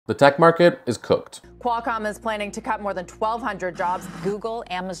The tech market is cooked. Qualcomm is planning to cut more than 1,200 jobs. Google,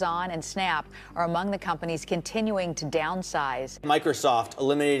 Amazon, and Snap are among the companies continuing to downsize. Microsoft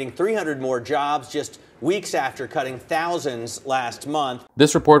eliminating 300 more jobs just weeks after cutting thousands last month.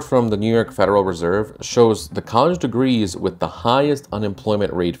 This report from the New York Federal Reserve shows the college degrees with the highest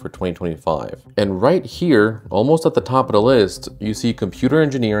unemployment rate for 2025. And right here, almost at the top of the list, you see computer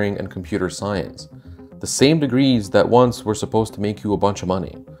engineering and computer science. The same degrees that once were supposed to make you a bunch of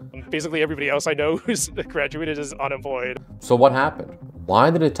money. Basically everybody else I know who's graduated is unemployed. So what happened?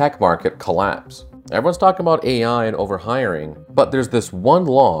 Why did the tech market collapse? Everyone's talking about AI and overhiring, but there's this one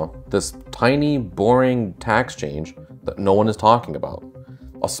law, this tiny, boring tax change that no one is talking about.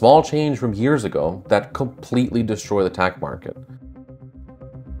 A small change from years ago that completely destroyed the tech market.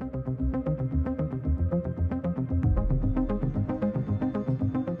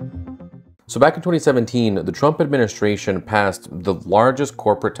 So back in 2017, the Trump administration passed the largest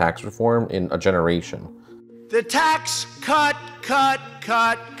corporate tax reform in a generation. The tax cut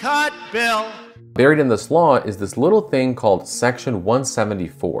bill. Buried in this law is this little thing called Section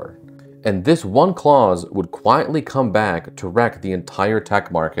 174. And this one clause would quietly come back to wreck the entire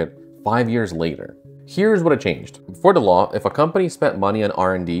tech market 5 years later. Here's what it changed. Before the law, if a company spent money on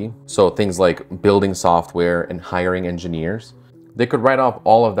R&D, so things like building software and hiring engineers, they could write off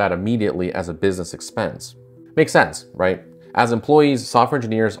all of that immediately as a business expense. Makes sense, right? As employees, software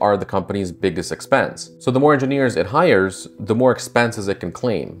engineers are the company's biggest expense. So the more engineers it hires, the more expenses it can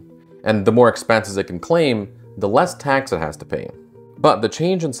claim. And the more expenses it can claim, the less tax it has to pay. But the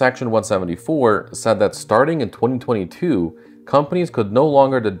change in Section 174 said that starting in 2022, companies could no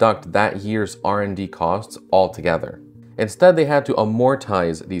longer deduct that year's R&D costs altogether. Instead, they had to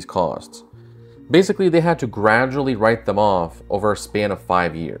amortize these costs. Basically, they had to gradually write them off over a span of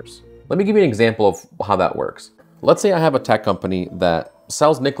 5 years. Let me give you an example of how that works. Let's say I have a tech company that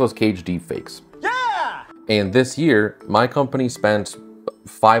sells Nicolas Cage deepfakes. Yeah! And this year, my company spent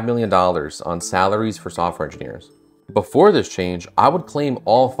 $5 million on salaries for software engineers. Before this change, I would claim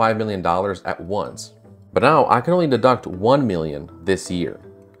all $5 million at once. But now I can only deduct $1 million this year.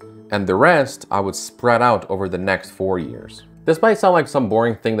 And the rest I would spread out over the next 4 years. This might sound like some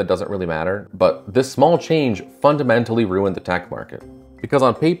boring thing that doesn't really matter, but this small change fundamentally ruined the tech market. Because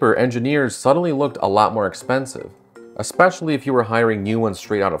on paper, engineers suddenly looked a lot more expensive, especially if you were hiring new ones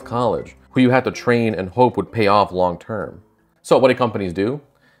straight out of college, who you had to train and hope would pay off long term. So what did companies do?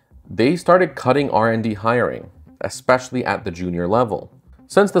 They started cutting R&D hiring, especially at the junior level.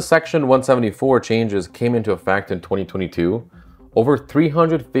 Since the Section 174 changes came into effect in 2022, over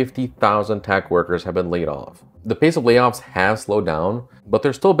 350,000 tech workers have been laid off. The pace of layoffs has slowed down, but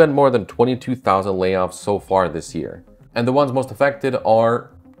there's still been more than 22,000 layoffs so far this year. And the ones most affected are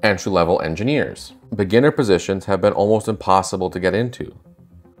entry-level engineers. Beginner positions have been almost impossible to get into.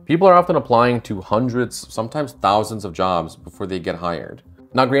 People are often applying to hundreds, sometimes thousands of jobs before they get hired.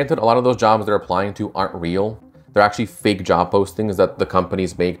 Now granted, a lot of those jobs they're applying to aren't real. They're actually fake job postings that the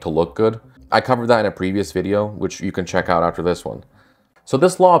companies make to look good. I covered that in a previous video, which you can check out after this one. So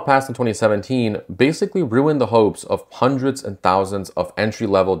this law passed in 2017 basically ruined the hopes of hundreds and thousands of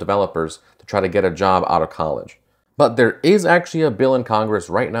entry-level developers to try to get a job out of college. But there is actually a bill in Congress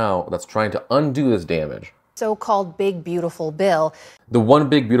right now that's trying to undo this damage. So-called Big Beautiful Bill. The One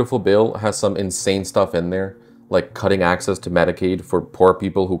Big Beautiful Bill has some insane stuff in there, like cutting access to Medicaid for poor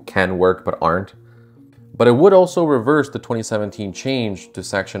people who can work but aren't. But it would also reverse the 2017 change to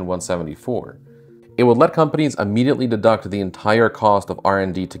Section 174. It would let companies immediately deduct the entire cost of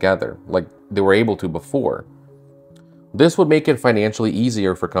R&D together, like they were able to before. This would make it financially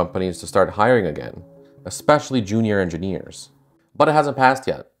easier for companies to start hiring again, especially junior engineers. But it hasn't passed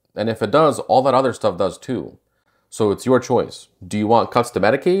yet, and if it does, all that other stuff does too. So it's your choice. Do you want cuts to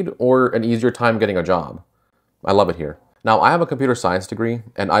Medicaid or an easier time getting a job? I love it here. Now, I have a computer science degree,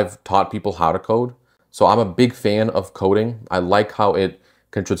 and I've taught people how to code, so I'm a big fan of coding. I like how it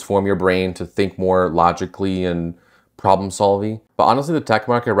can transform your brain to think more logically and problem-solving. But honestly, the tech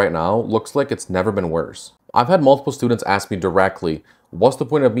market right now looks like it's never been worse. I've had multiple students ask me directly, what's the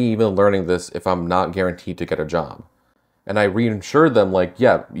point of me even learning this if I'm not guaranteed to get a job? And I reassure them like,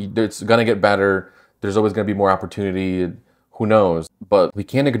 yeah, it's gonna get better. There's always gonna be more opportunity. Who knows? But we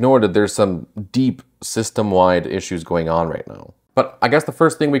can't ignore that there's some deep system-wide issues going on right now. But I guess the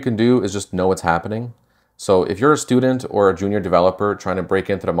first thing we can do is just know what's happening. So if you're a student or a junior developer trying to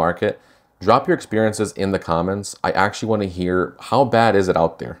break into the market, drop your experiences in the comments. I actually want to hear how bad is it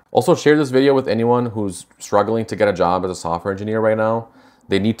out there. Also share this video with anyone who's struggling to get a job as a software engineer right now.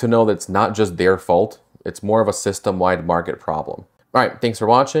 They need to know that it's not just their fault. It's more of a system-wide market problem. All right, thanks for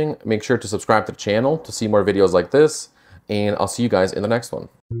watching. Make sure to subscribe to the channel to see more videos like this. and I'll see you guys in the next one.